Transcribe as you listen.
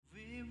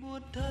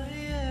thấy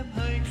em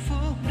hạnh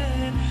phúc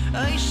nên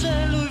anh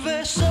sẽ lùi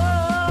về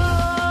sau.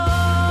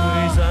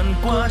 Thời gian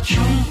qua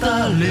chúng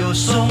ta liệu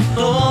sống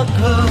tốt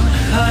hơn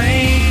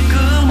hay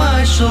cứ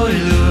mãi soi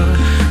lừa,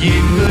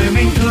 nhìn người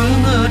mình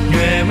thương ướt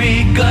nhòe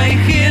mi cay.